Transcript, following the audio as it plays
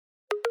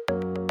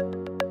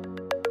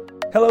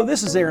Hello,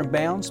 this is Aaron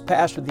Bounds,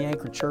 pastor of the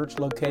Anchor Church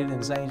located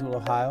in Zanesville,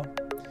 Ohio.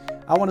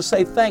 I want to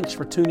say thanks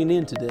for tuning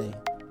in today.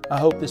 I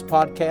hope this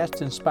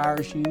podcast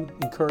inspires you,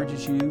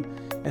 encourages you,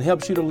 and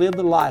helps you to live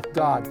the life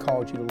God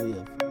called you to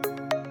live.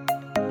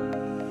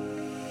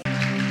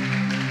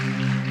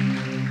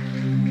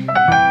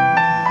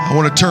 I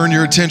want to turn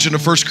your attention to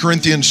 1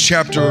 Corinthians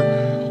chapter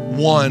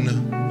 1.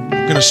 I'm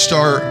going to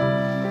start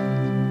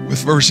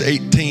with verse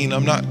 18.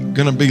 I'm not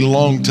going to be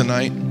long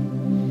tonight.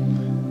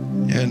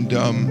 And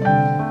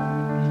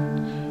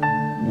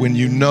when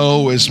you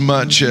know as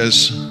much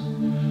as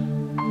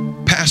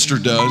pastor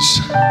does,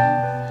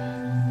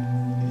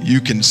 you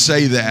can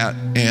say that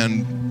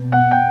and,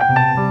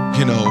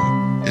 you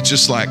know, it's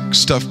just like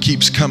stuff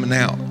keeps coming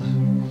out.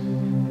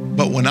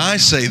 But when I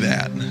say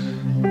that,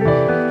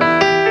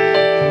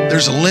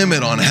 there's a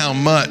limit on how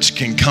much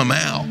can come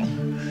out.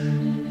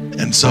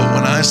 And so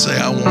when I say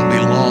I won't be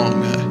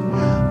long,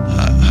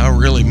 I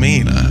really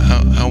mean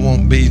I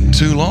won't be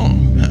too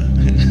long.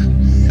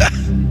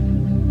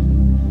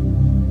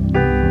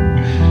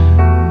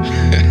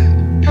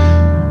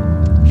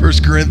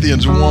 1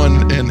 Corinthians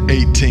 1 and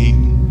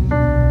 18.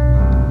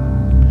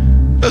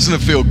 Doesn't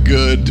it feel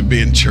good to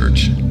be in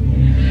church?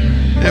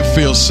 It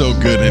feels so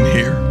good in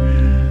here.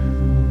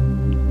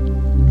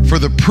 For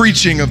the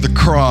preaching of the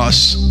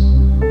cross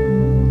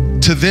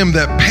to them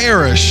that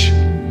perish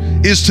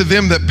is to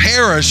them that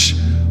perish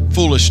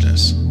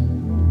foolishness.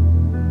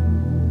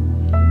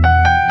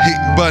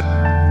 But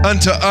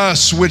unto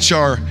us which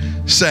are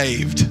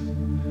saved,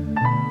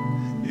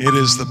 it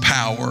is the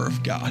power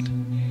of God.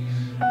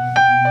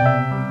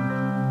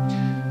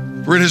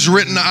 For it is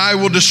written, I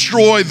will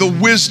destroy the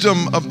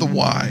wisdom of the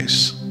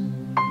wise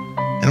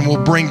and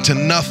will bring to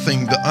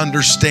nothing the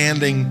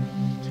understanding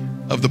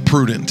of the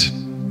prudent.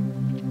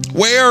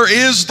 Where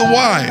is the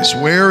wise?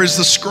 Where is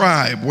the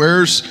scribe?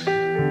 Where's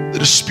the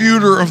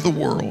disputer of the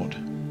world?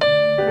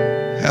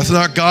 Hath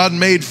not God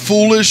made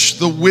foolish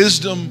the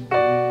wisdom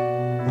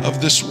of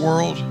this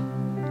world?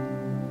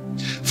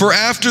 For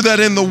after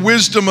that in the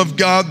wisdom of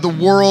God, the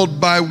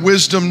world by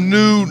wisdom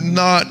knew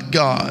not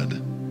God.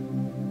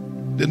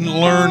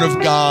 Didn't learn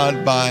of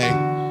God by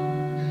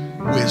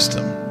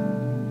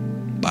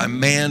wisdom, by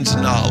man's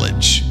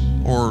knowledge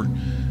or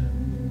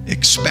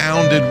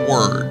expounded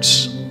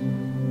words.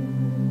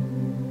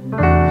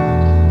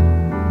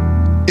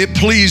 It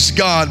pleased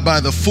God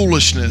by the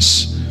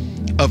foolishness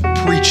of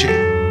preaching,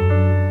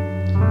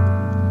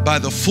 by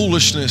the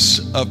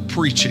foolishness of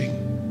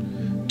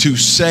preaching, to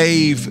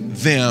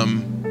save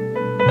them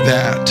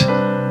that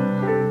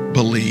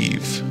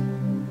believe.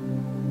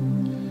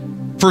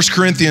 1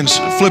 Corinthians,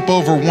 flip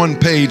over one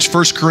page,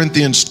 1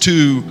 Corinthians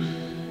 2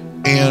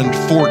 and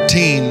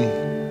 14.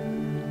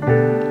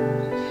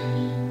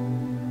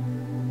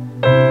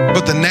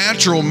 But the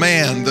natural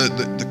man,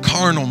 the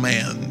carnal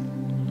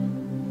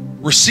man,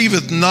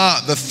 receiveth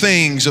not the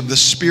things of the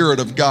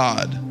Spirit of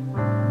God,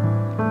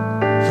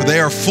 for they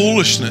are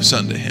foolishness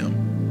unto him.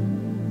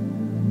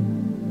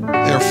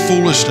 They are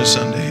foolishness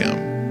unto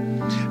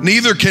him.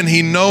 Neither can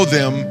he know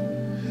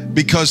them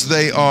because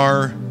they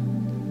are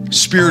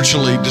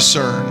spiritually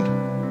discerned.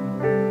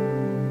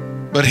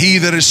 But he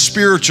that is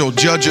spiritual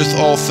judgeth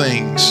all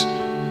things,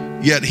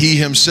 yet he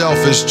himself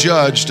is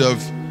judged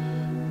of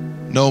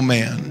no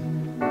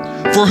man.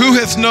 For who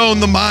hath known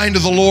the mind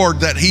of the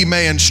Lord that he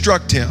may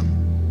instruct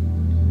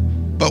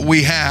him? But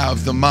we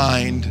have the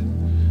mind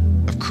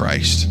of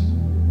Christ.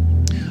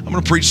 I'm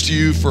going to preach to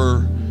you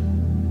for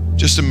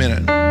just a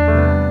minute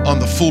on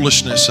the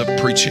foolishness of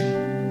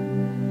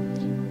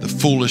preaching. The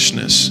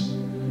foolishness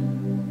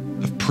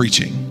of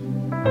preaching.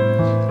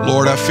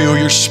 Lord, I feel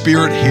your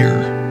Spirit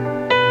here.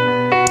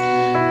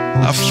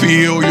 I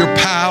feel your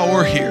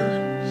power here.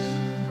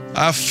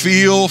 I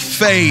feel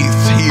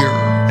faith here,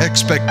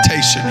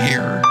 expectation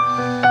here.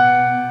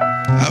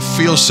 I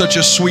feel such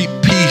a sweet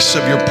peace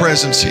of your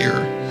presence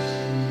here.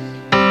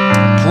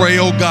 Pray,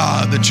 oh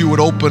God, that you would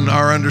open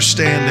our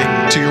understanding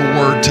to your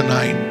word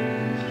tonight.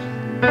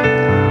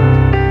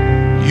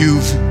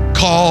 You've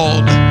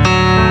called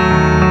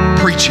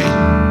preaching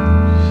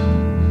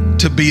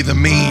to be the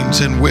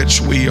means in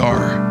which we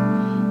are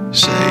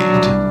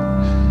saved.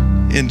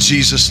 In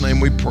Jesus' name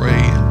we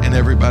pray. And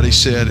everybody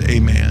said,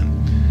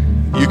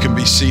 amen. You can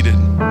be seated.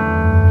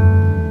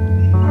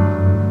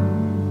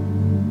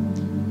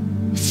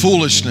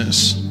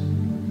 Foolishness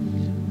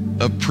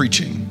of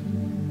preaching.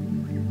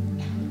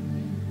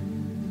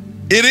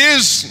 It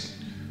is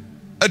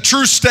a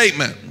true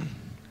statement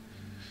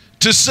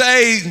to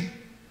say,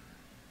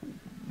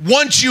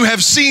 once you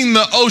have seen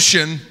the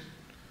ocean,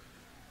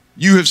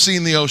 you have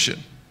seen the ocean.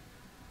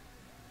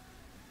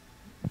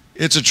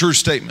 It's a true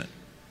statement.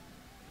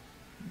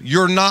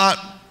 You're not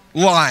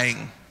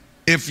lying.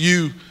 If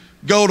you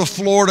go to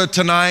Florida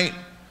tonight,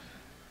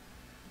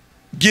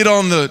 get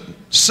on the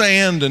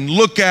sand and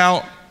look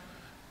out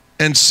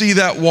and see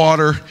that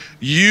water,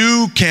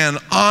 you can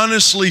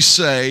honestly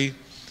say,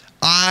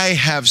 I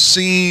have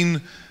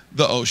seen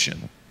the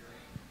ocean.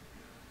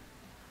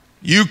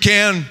 You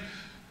can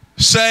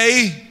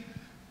say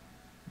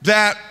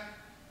that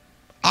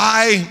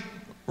I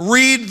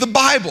read the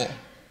Bible.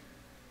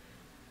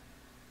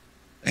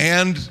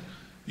 And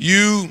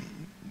you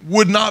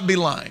would not be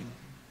lying.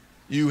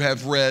 You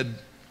have read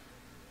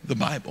the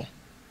Bible.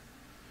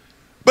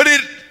 But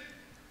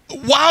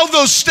while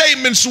those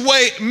statements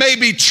may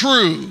be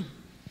true,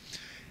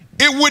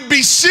 it would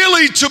be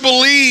silly to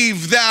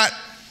believe that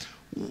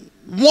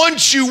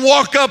once you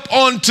walk up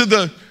onto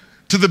the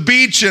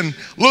beach and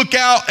look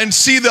out and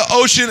see the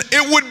ocean,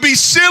 it would be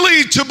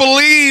silly to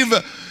believe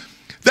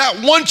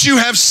that once you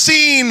have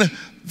seen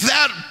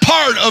that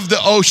part of the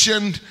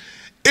ocean,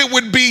 it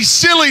would be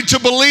silly to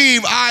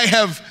believe I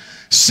have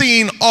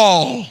seen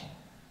all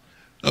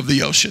of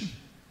the ocean.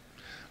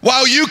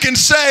 While you can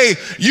say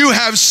you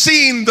have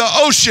seen the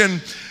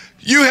ocean,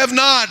 you have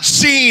not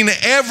seen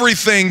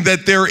everything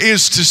that there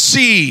is to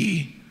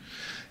see.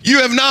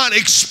 You have not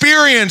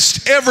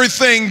experienced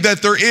everything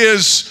that there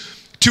is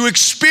to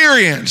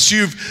experience.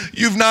 You've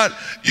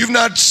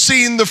not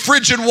seen the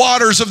frigid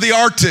waters of the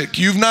Arctic.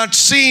 You've not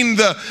seen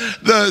the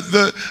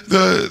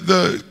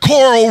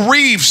coral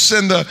reefs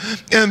and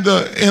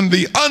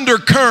the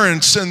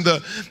undercurrents and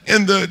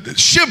the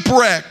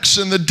shipwrecks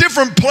and the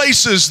different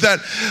places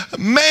that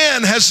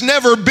man has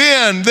never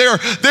been.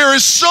 There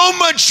is so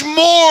much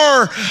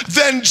more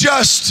than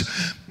just,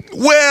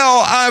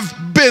 well,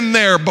 I've been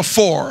there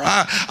before.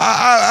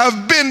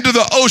 I've been to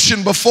the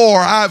ocean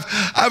before.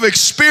 I've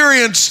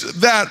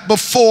experienced that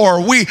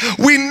before. We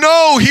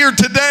know here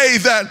today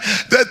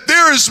that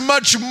there is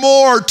much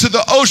more to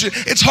the ocean.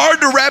 It's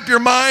hard to wrap your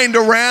mind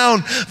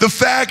around the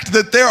fact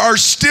that there are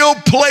still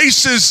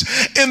places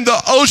in the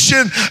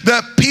ocean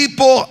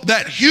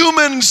that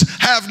humans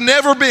have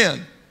never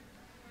been.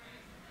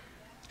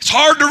 It's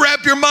hard to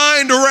wrap your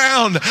mind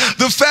around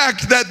the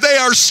fact that they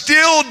are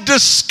still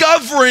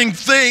discovering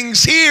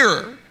things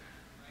here.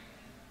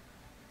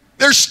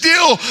 They're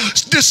still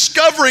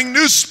discovering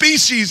new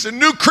species and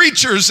new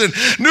creatures and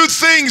new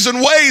things and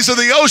ways of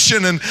the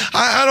ocean. And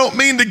I don't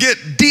mean to get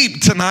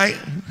deep tonight.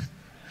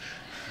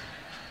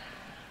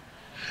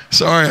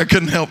 Sorry, I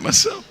couldn't help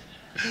myself.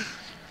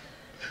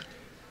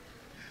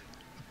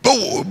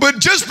 But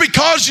just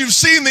because you've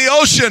seen the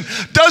ocean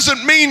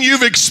doesn't mean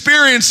you've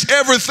experienced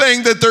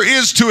everything that there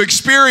is to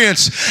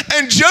experience.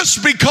 And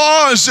just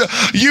because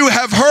you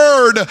have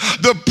heard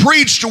the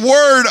preached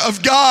word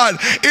of God,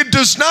 it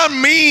does not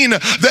mean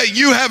that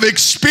you have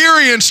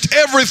experienced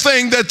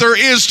everything that there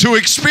is to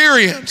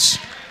experience.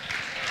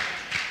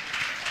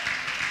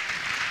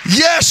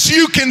 Yes,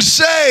 you can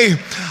say,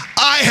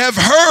 I have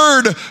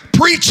heard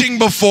preaching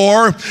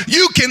before.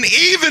 You can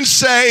even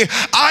say,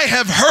 I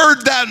have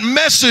heard that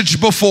message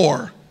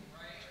before.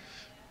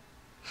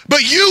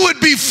 But you would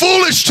be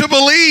foolish to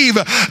believe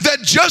that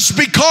just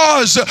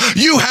because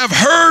you have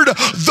heard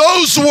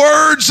those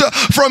words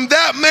from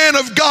that man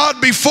of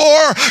God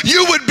before,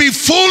 you would be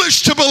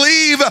foolish to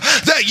believe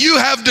that you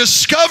have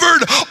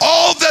discovered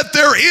all that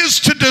there is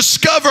to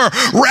discover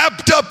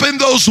wrapped up in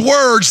those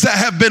words that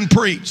have been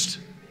preached.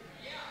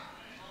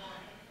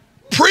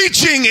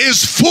 Preaching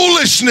is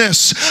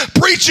foolishness.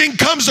 Preaching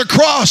comes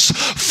across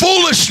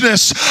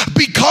foolishness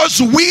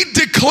because we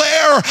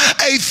declare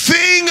a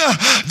thing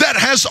that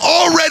has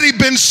already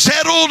been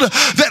settled,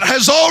 that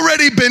has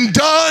already been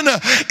done.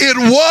 It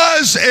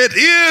was, it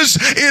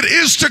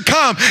is to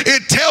come.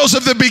 It tells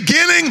of the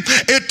beginning,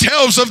 it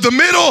tells of the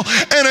middle,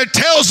 and it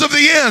tells of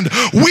the end.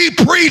 We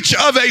preach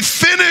of a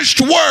finished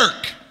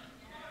work,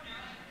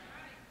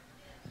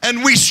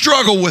 and we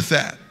struggle with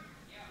that.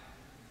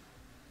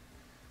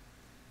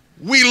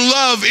 We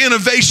love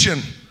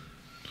innovation.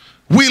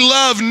 We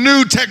love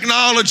new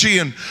technology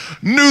and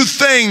new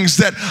things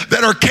that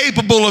are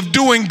capable of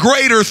doing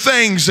greater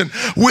things. And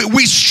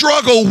we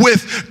struggle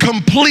with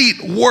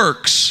complete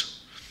works.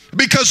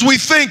 Because we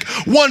think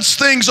once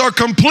things are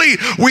complete,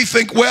 we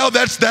think, well,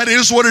 that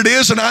is what it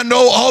is, and I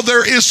know all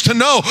there is to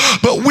know.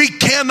 But we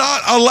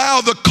cannot allow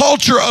the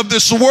culture of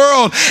this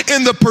world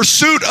in the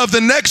pursuit of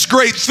the next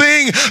great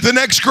thing, the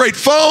next great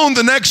phone,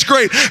 the next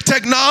great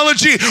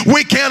technology.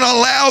 We can't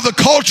allow the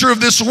culture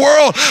of this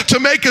world to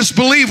make us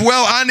believe,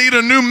 well, I need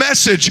a new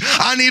message.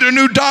 I need a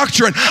new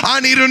doctrine. I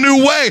need a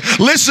new way.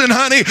 Listen,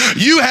 honey,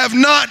 you have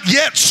not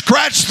yet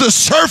scratched the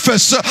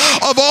surface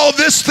of all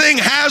this thing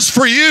has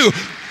for you.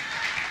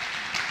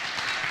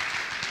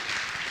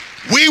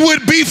 We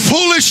would be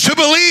foolish to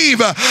believe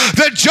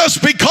that just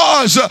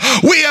because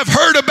we have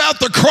heard about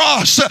the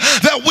cross,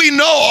 that we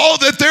know all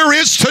that there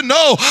is to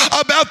know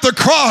about the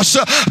cross.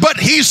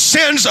 But he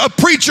sends a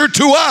preacher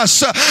to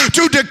us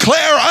to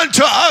declare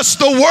unto us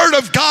the word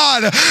of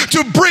God,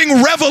 to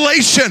bring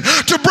revelation,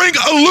 to bring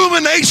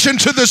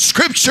illumination to the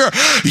scripture.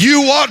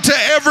 You ought to,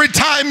 every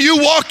time you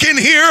walk in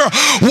here,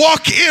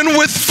 walk in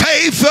with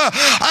faith.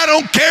 I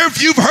don't care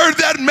if you've heard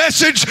that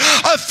message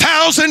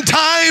 1,000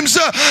 times.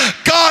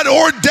 God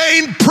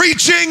ordained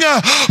preaching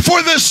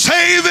for the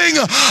saving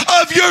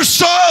of your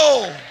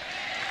soul.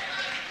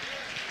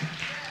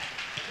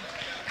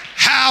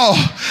 How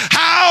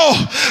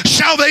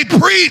shall they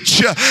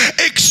preach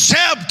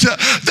except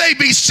they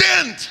be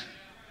sent?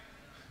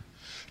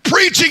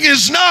 Preaching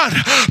is not,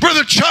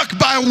 Brother Chuck,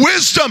 by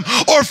wisdom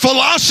or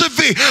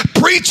philosophy.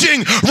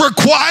 Preaching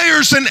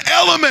requires an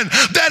element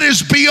that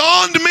is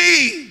beyond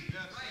me.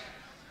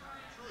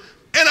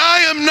 And I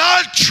am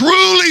not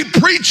truly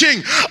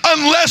preaching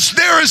unless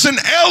there is an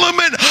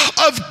element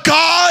of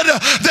God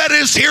that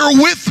is here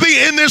with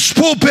me in this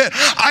pulpit.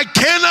 I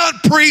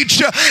cannot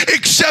preach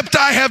except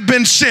I have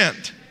been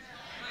sent.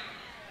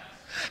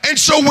 And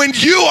so when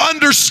you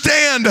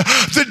understand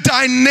the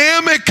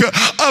dynamic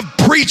of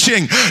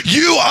preaching,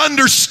 you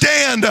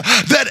understand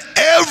that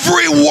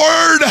every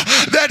word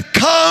that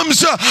comes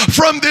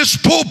from this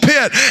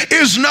pulpit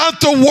is not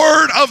the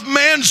word of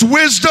man's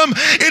wisdom.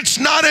 It's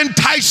not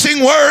enticing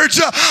words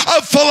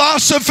of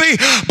philosophy,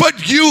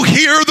 but you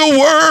hear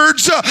the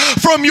words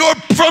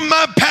from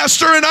my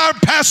pastor and our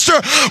pastor.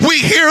 We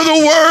hear the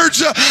words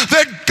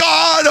that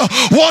God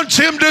wants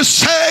him to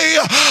say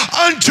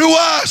unto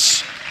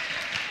us.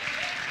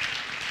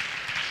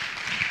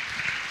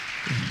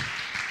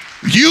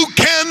 You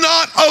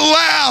cannot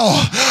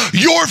allow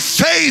your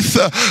faith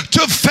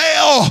to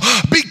fail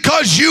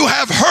because you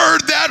have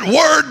heard that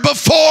word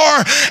before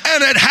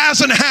and it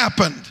hasn't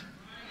happened.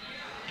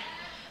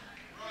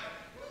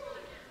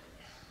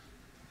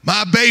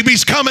 My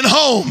baby's coming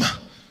home.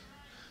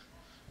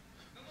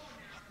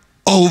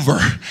 Over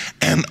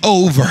and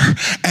over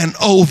and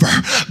over.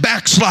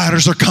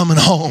 Backsliders are coming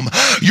home.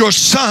 Your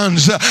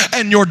sons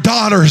and your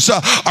daughters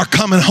are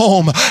coming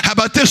home. How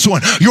about this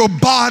one? Your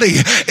body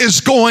is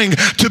going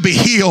to be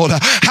healed.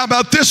 How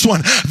about this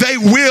one? They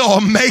will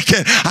make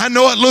it. I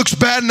know it looks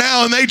bad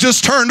now and they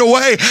just turned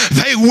away.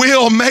 They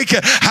will make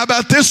it. How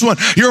about this one?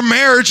 Your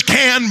marriage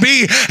can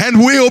be and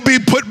will be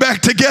put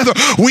back together.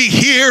 We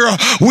hear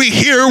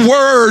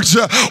words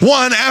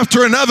one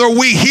after another.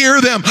 We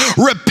hear them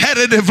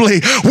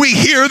repetitively. We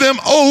hear them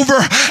over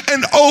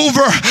and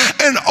over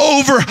and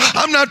over.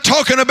 I'm not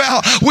talking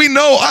about,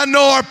 I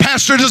know our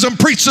pastor doesn't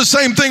preach the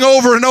same thing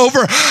over and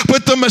over,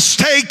 but the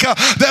mistake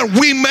that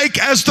we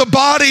make as the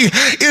body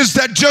is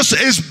that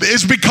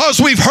is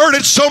because we've heard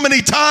it so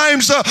many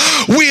times,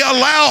 we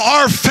allow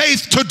our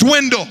faith to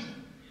dwindle.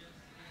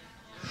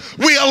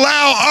 We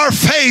allow our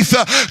faith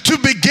to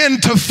begin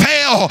to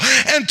fail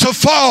and to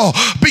fall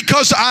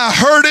because I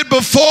heard it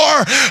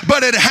before,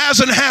 but it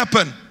hasn't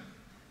happened.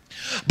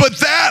 But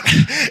that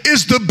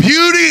is the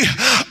beauty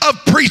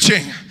of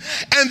preaching.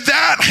 And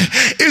that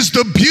is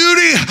the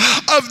beauty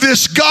of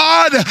this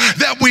God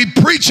that we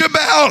preach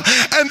about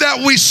and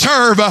that we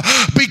serve,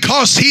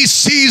 because he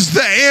sees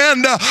the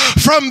end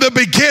from the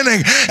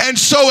beginning. And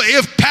so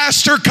if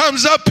pastor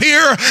comes up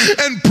here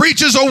and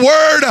preaches a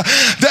word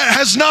that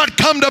has not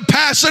come to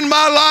pass in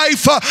my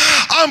life,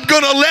 I'm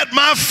going to let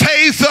my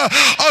faith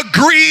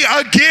agree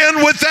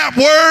again with that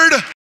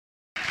word.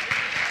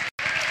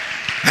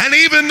 And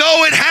even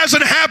though it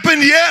hasn't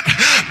happened yet,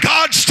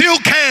 God still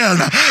can.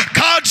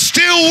 God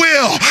still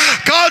will.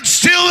 God's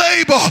still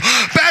able.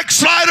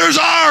 Backsliders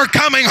are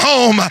coming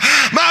home.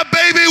 My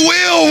baby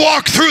will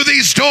walk through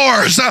these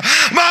doors.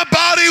 My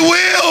body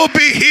will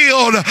be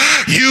healed.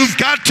 You've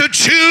got to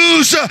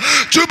choose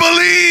to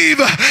believe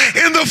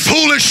in the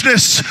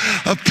foolishness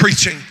of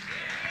preaching.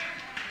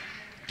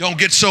 Don't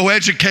get so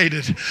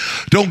educated.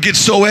 Don't get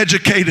so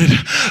educated.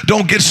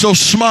 Don't get so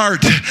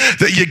smart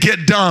that you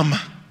get dumb.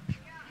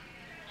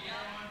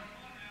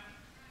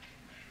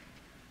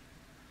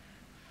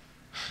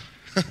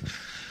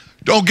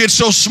 Don't get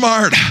so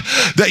smart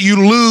that you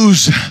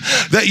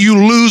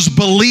lose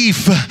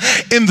belief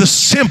in the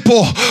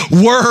simple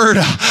word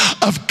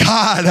of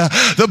God.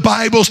 The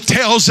Bible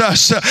tells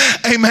us,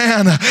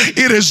 amen,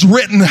 it is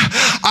written,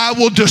 I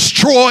will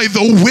destroy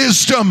the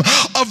wisdom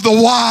of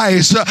the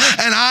wise,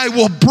 and I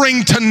will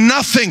bring to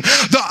nothing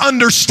the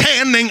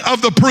understanding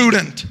of the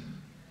prudent.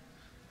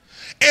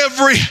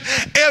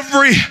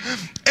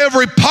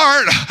 Every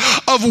part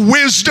of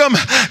wisdom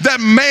that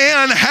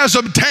man has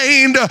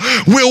obtained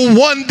will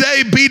one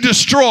day be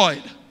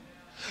destroyed.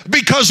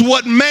 Because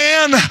what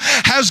man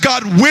has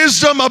got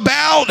wisdom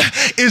about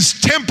is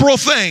temporal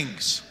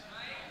things.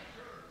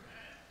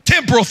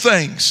 Temporal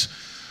things.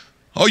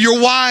 Oh,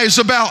 you're wise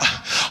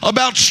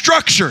about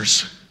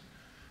structures.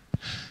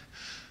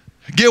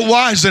 Get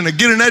wise in it,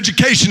 get an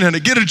education in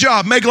it, get a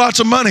job, make lots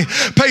of money,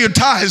 pay your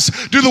tithes,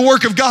 do the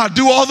work of God,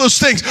 do all those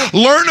things.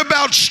 Learn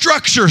about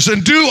structures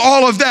and do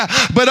all of that.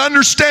 But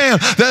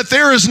understand that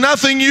there is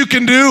nothing you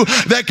can do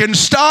that can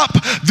stop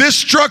this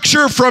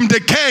structure from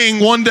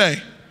decaying one day.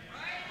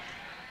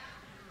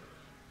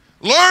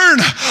 Learn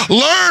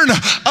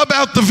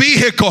about the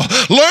vehicle.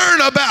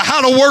 Learn about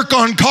how to work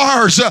on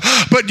cars.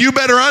 But you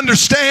better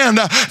understand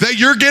that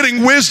you're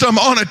getting wisdom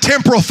on a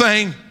temporal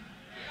thing.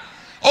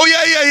 Oh,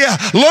 yeah.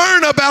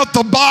 Learn about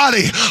the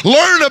body.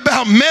 Learn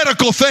about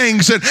medical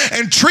things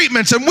and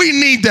treatments, and we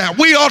need that.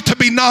 We ought to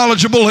be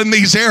knowledgeable in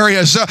these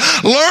areas.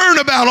 Learn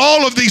about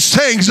all of these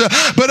things,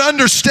 but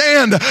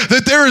understand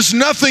that there is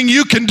nothing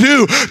you can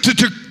do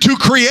to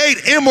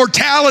create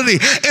immortality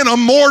in a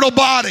mortal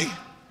body.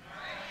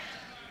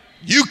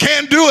 You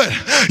can't do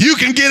it. You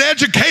can get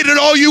educated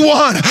all you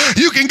want.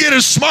 You can get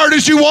as smart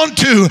as you want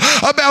to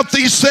about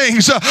these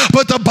things.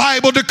 But the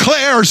Bible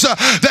declares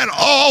that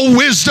all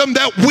wisdom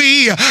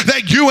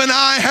that you and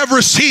I have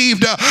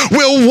received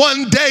will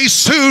one day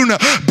soon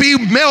be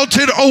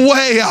melted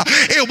away.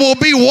 It will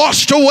be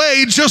washed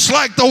away just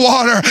like the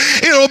water.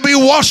 It will be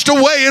washed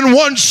away in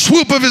one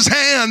swoop of his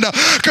hand,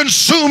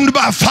 consumed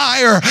by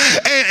fire.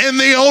 And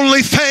the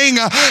only thing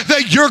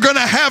that you're going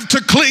to have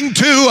to cling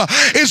to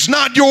is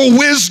not your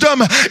wisdom.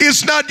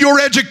 It's not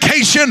your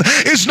education.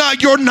 It's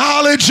not your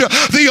knowledge.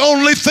 The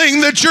only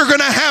thing that you're going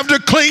to have to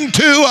cling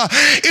to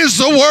is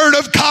the Word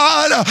of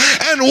God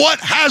and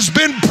what has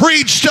been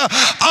preached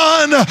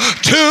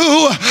unto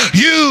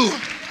you.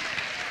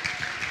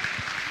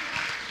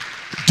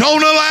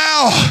 Don't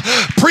allow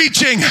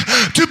preaching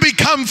to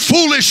become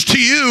foolish to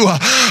you.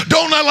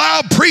 Don't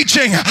allow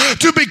preaching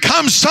to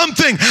become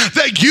something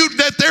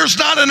that there's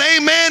not an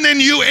amen in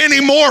you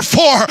anymore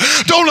for.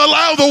 Don't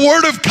allow the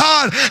Word of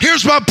God.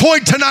 Here's my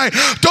point tonight.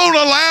 Don't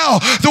allow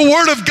the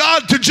Word of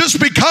God to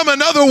just become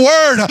another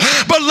word,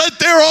 but let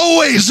there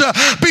always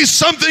be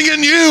something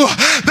in you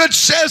that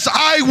says,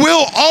 I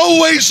will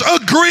always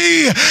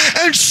agree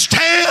and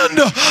stand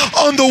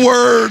on the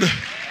Word.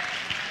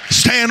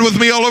 Stand with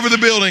me all over the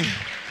building.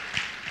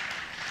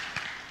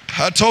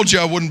 I told you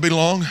I wouldn't be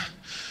long.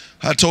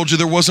 I told you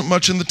there wasn't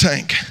much in the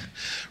tank.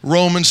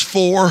 Romans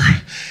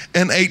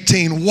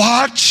 4:18.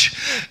 Watch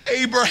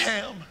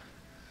Abraham,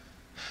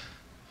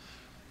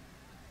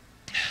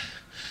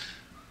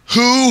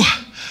 who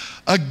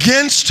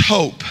against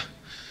hope.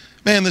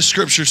 Man, this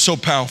scripture is so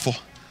powerful.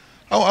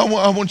 I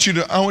want you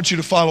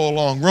to follow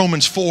along.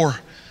 Romans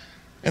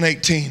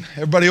 4:18.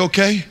 Everybody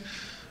okay?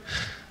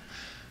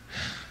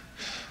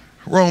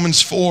 Romans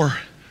 4.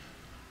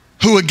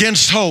 Who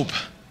against hope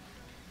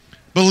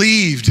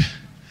believed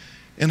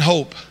in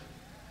hope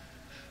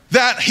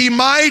that he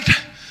might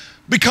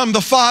become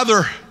the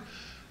father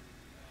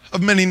of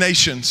many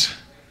nations,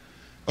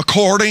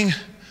 according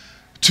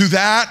to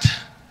that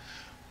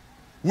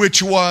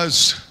which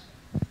was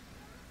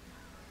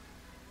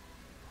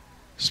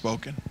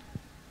spoken.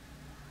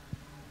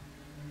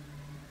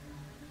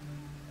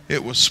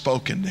 It was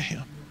spoken to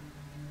him.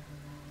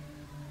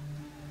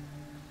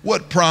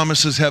 What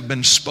promises have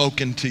been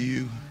spoken to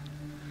you?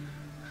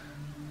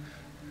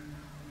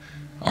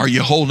 Are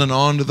you holding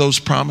on to those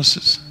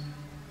promises?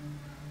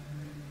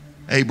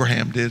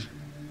 Abraham did.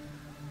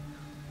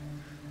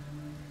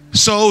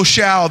 So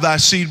shall thy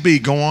seed be.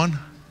 Go on.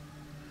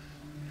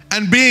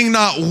 And being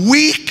not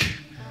weak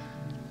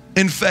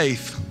in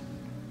faith,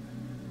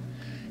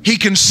 he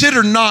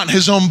considered not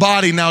his own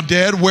body now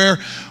dead, where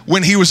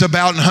when he was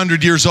about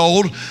 100 years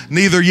old,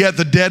 neither yet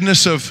the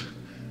deadness of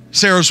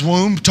Sarah's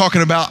womb,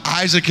 talking about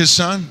Isaac his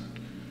son,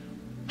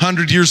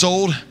 100 years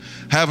old,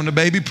 having a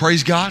baby,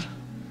 praise God.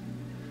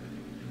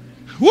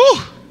 Woo!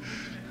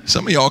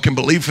 Some of y'all can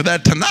believe for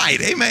that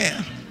tonight.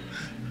 Amen.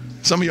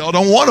 Some of y'all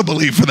don't want to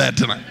believe for that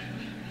tonight.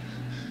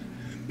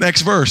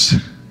 Next verse.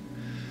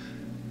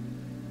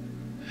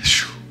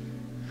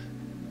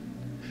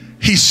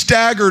 He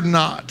staggered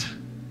not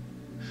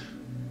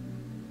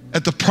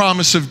at the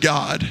promise of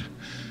God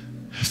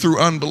through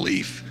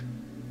unbelief,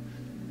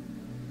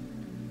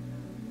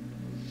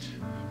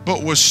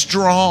 but was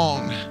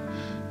strong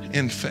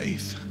in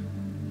faith,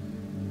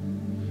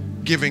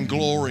 giving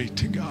glory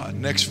to God.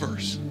 Next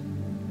verse.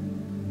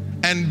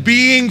 And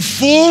being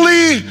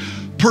fully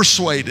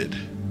persuaded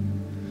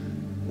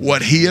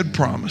what he had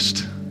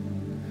promised,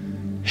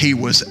 he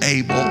was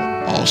able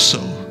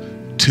also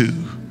to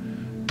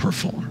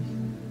perform.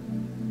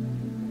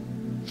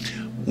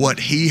 What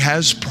he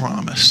has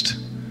promised,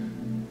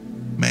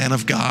 man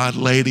of God,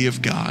 lady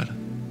of God,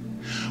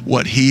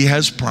 what he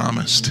has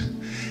promised,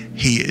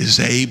 he is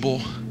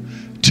able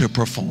to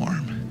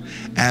perform,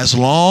 as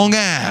long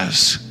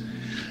as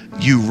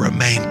you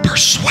remain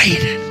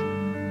persuaded.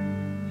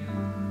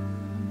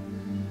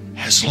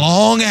 As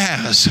long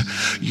as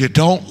you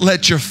don't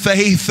let your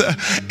faith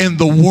in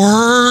the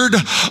Word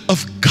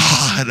of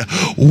God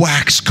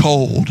wax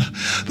cold.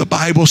 The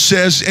Bible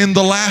says in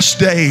the last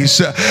days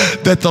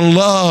that the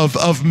love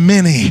of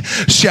many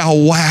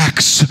shall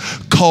wax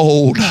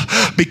cold.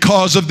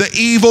 Because of the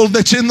evil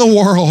that's in the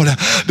world,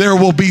 there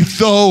will be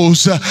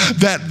those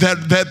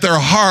that their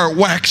heart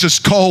waxes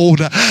cold.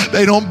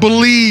 They don't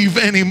believe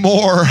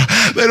anymore.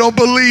 They don't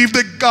believe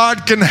that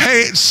God can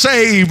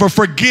save or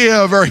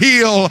forgive or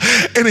heal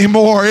anymore.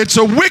 It's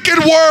a wicked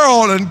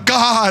world, and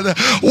God,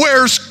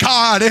 where's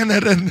God in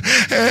it?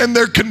 And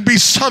there can be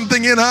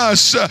something in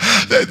us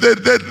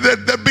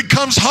that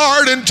becomes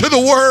hardened to the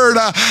Word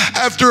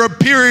after a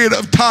period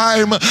of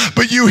time.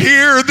 But you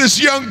hear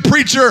this young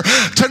preacher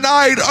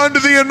tonight under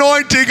the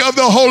anointing of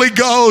the Holy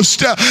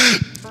Ghost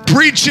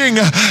preaching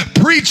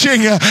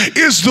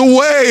is the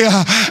way,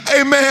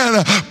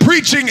 amen.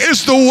 Preaching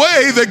is the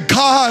way that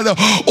God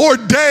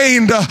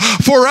ordained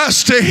for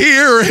us to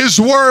hear His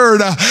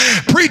word.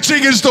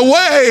 Preaching is the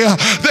way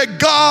that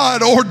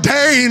God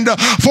ordained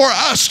for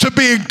us to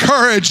be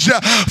encouraged,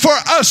 for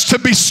us to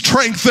be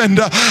strengthened,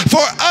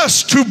 for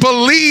us to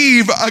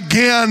believe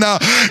again.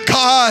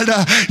 God,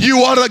 you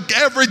ought to,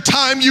 every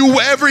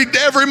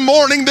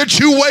morning that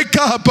you wake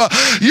up,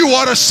 you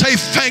ought to say,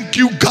 thank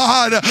you,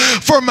 God,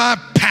 for my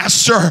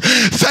pastor.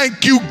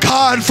 Thank you,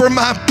 God, for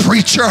my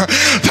preacher.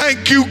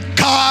 Thank you,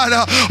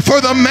 God,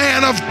 for the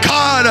man of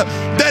God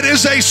that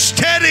is a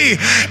steady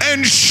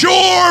and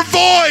sure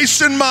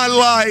voice in my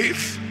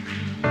life.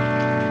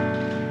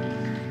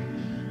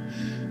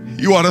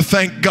 You ought to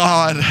thank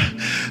God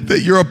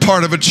that you're a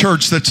part of a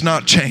church that's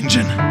not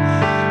changing.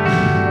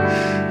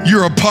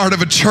 You're a part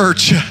of a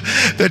church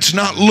that's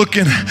not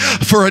looking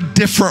for a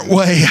different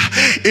way.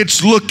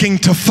 It's looking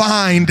to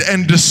find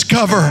and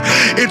discover.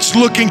 It's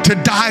looking to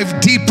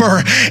dive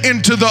deeper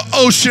into the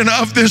ocean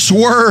of this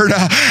word.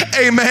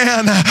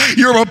 Amen.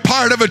 You're a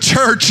part of a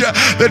church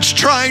that's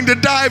trying to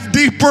dive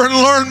deeper and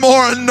learn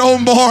more and know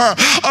more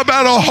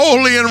about a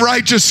holy and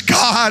righteous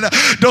God.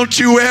 Don't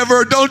you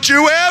ever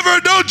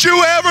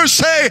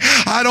say,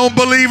 I don't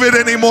believe it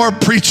anymore,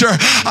 preacher.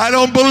 I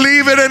don't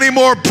believe it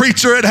anymore,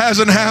 preacher. It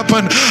hasn't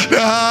happened.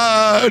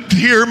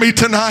 Hear me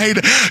tonight.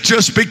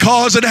 Just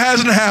because it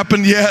hasn't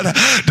happened yet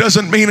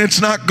doesn't mean it's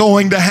not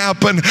going to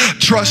happen.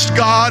 Trust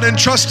God and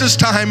trust His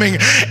timing.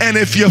 And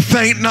if you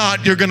faint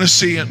not, you're going to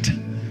see it.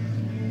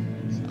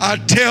 I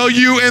tell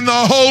you, in the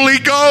Holy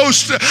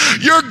Ghost,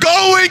 you're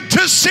going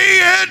to see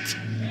it.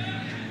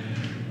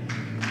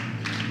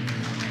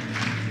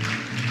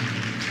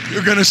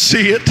 You're going to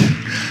see it.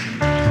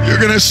 You're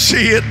going to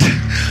see it.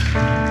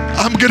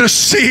 I'm going to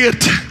see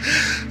it.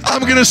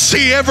 I'm going to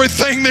see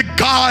everything that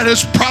God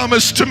has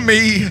promised to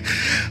me.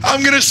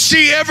 I'm going to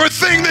see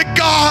everything that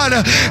God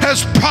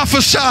has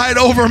prophesied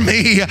over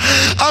me.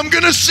 I'm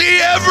going to see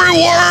every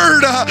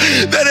word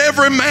that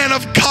every man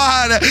of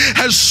God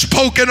has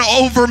spoken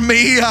over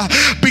me,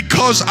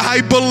 because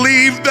I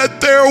believe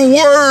that their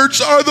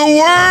words are the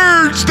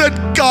words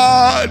that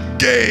God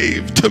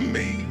gave to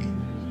me.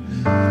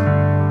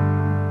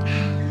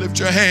 Lift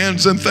your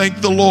hands and thank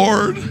the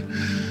Lord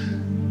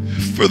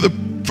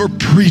for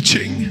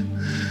preaching.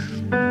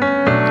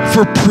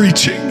 For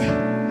preaching.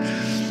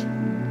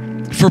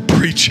 For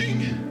preaching.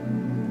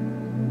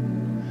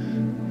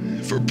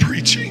 For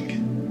preaching.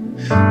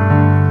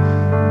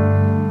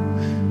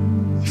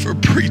 For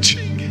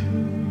preaching.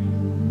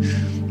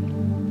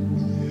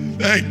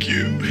 Thank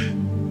you.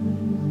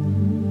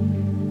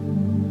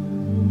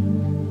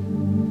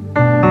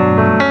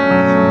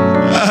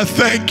 I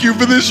thank you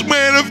for this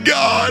man of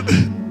God.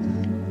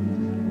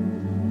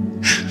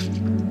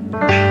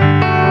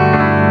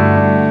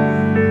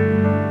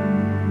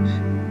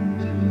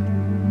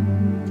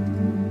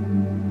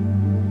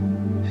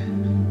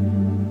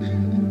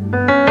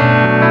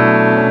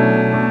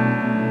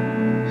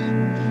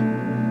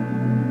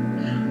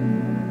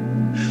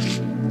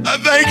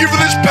 Thank you for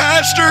this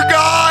pastor,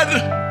 God,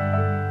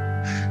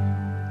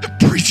 that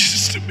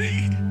preaches to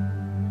me.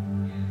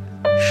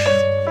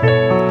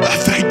 I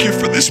thank you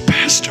for this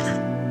pastor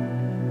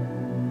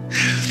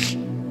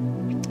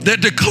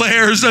that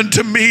declares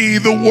unto me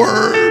the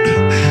word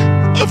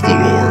of the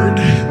Lord.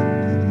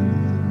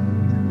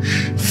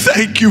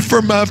 Thank you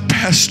for my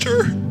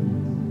pastor.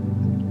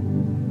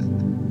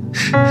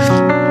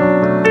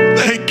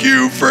 Thank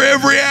you for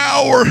every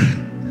hour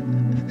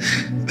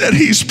that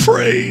he's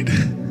prayed.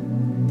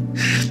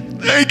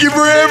 Thank you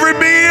for every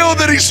meal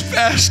that he's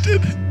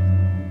fasted.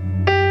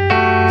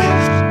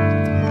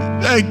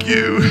 Thank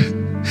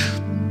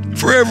you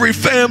for every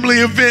family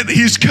event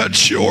he's cut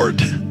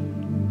short.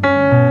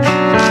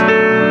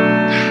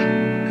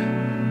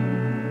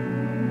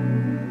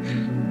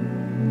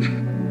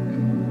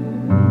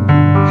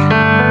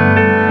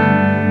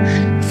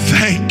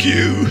 Thank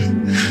you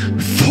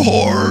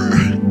for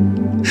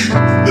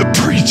the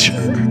preacher.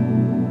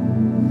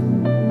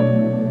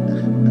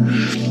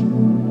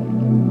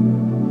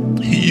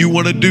 You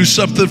want to do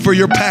something for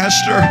your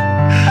pastor?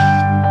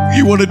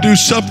 You want to do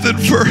something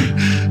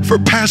for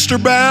Pastor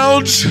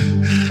Bounds?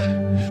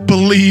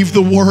 Believe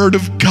the word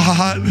of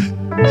God.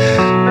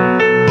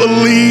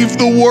 Believe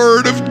the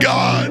word of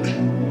God.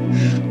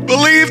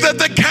 Believe that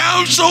the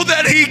counsel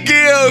that he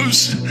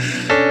gives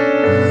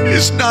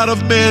is not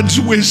of man's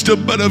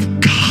wisdom, but of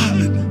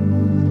God.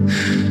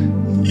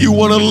 You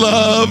want to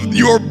love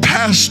your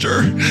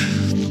pastor?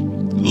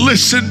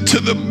 Listen to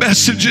the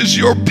messages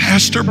your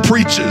pastor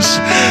preaches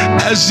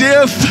as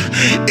if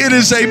it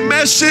is a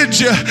message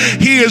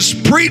he is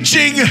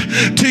preaching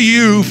to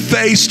you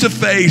face to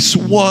face,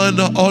 one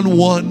on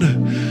one.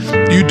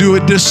 You do a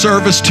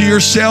disservice to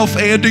yourself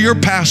and to your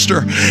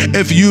pastor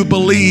if you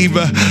believe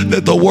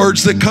that the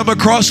words that come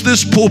across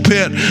this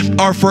pulpit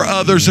are for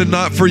others and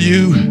not for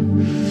you.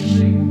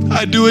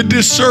 I do a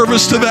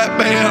disservice to that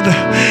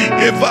man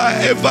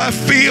if I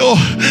feel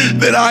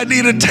that I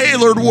need a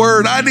tailored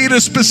word, I need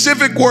a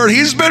specific word.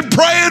 He's been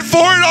praying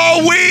for it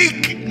all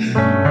week.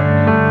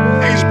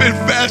 He's been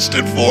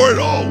fasting for it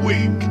all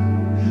week.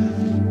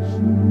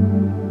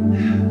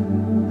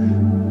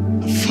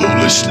 The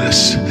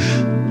foolishness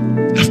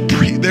of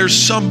preaching. There's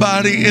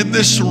somebody in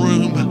this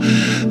room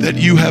that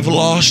you have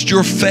lost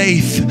your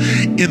faith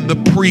in the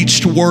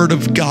preached word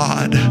of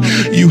God.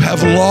 You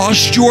have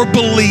lost your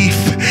belief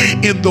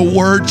in the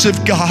words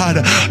of God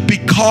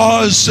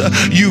because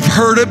you've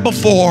heard it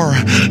before,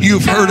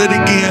 you've heard it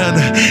again,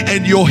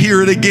 and you'll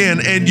hear it again,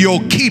 and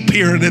you'll keep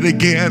hearing it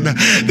again.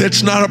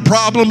 That's not a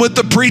problem with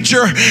the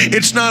preacher.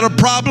 It's not a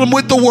problem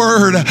with the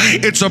word.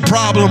 It's a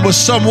problem with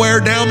somewhere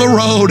down the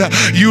road.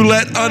 You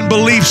let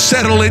unbelief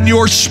settle in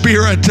your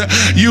spirit.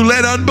 You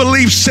let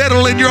unbelief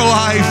settle in your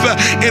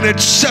life, and it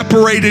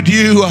separated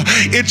you.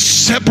 It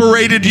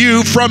separated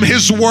you from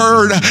His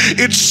word.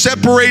 It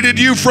separated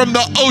you from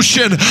the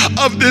ocean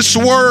of this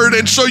word,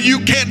 and so you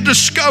can't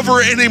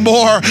discover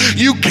anymore.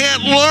 You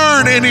can't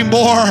learn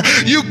anymore.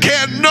 You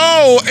can't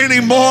know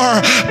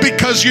anymore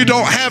because you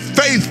don't have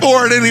faith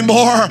for it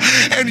anymore,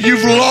 and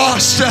you've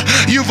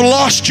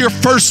lost your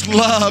first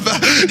love.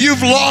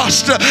 You've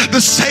lost the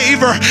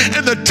savor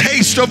and the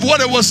taste of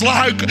what it was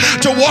like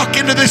to walk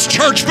into this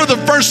church for the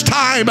first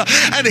time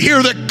and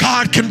hear that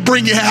God can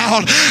bring you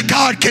out.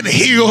 God can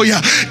heal you.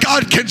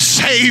 God can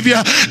save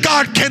you.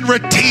 God can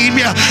redeem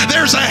you.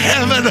 There's a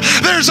heaven.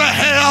 There's a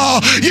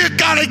hell. You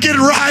gotta get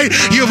right.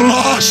 You've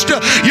lost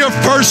your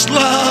first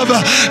love,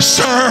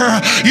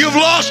 sir. You've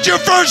lost your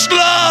first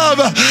love,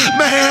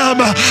 ma'am.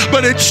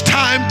 But it's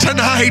time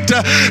tonight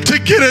to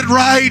get it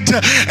right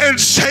and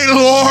say,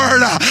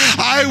 Lord,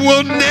 I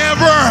will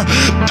never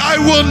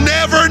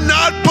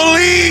not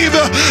believe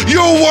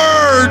your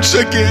words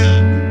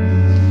again.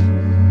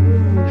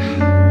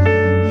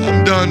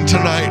 I'm done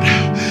tonight,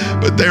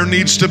 but there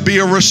needs to be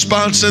a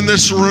response in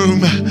this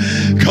room.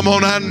 Come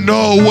on, I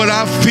know what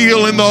I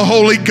feel in the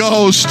Holy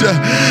Ghost.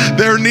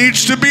 There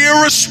needs to be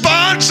a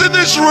response in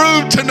this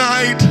room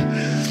tonight.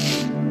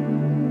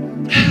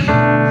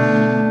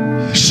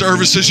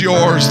 Service is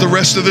yours. The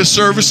rest of this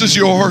service is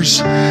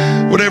yours.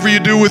 Whatever you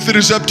do with it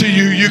is up to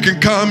you. You can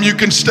come, you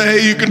can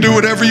stay, you can do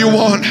whatever you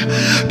want.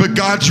 But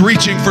God's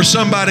reaching for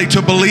somebody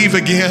to believe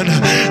again.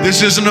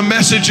 This isn't a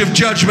message of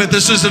judgment.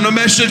 This isn't a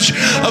message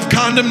of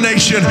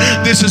condemnation.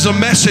 This is a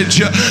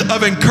message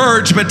of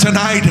encouragement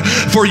tonight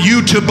for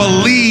you to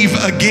believe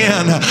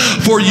again,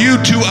 for you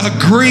to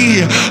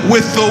agree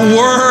with the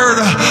Word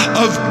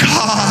of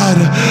God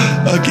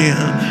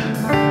again.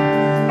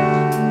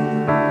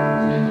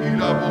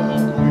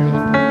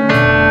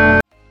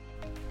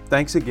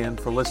 Thanks again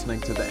for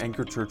listening to the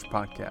Anchor Church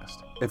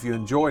podcast. If you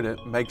enjoyed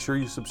it, make sure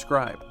you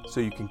subscribe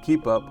so you can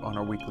keep up on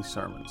our weekly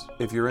sermons.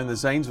 If you're in the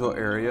Zanesville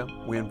area,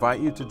 we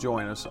invite you to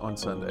join us on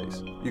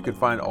Sundays. You can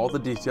find all the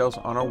details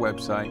on our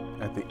website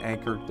at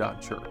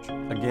theanchor.church.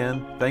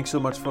 Again, thanks so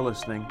much for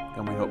listening,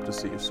 and we hope to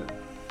see you soon.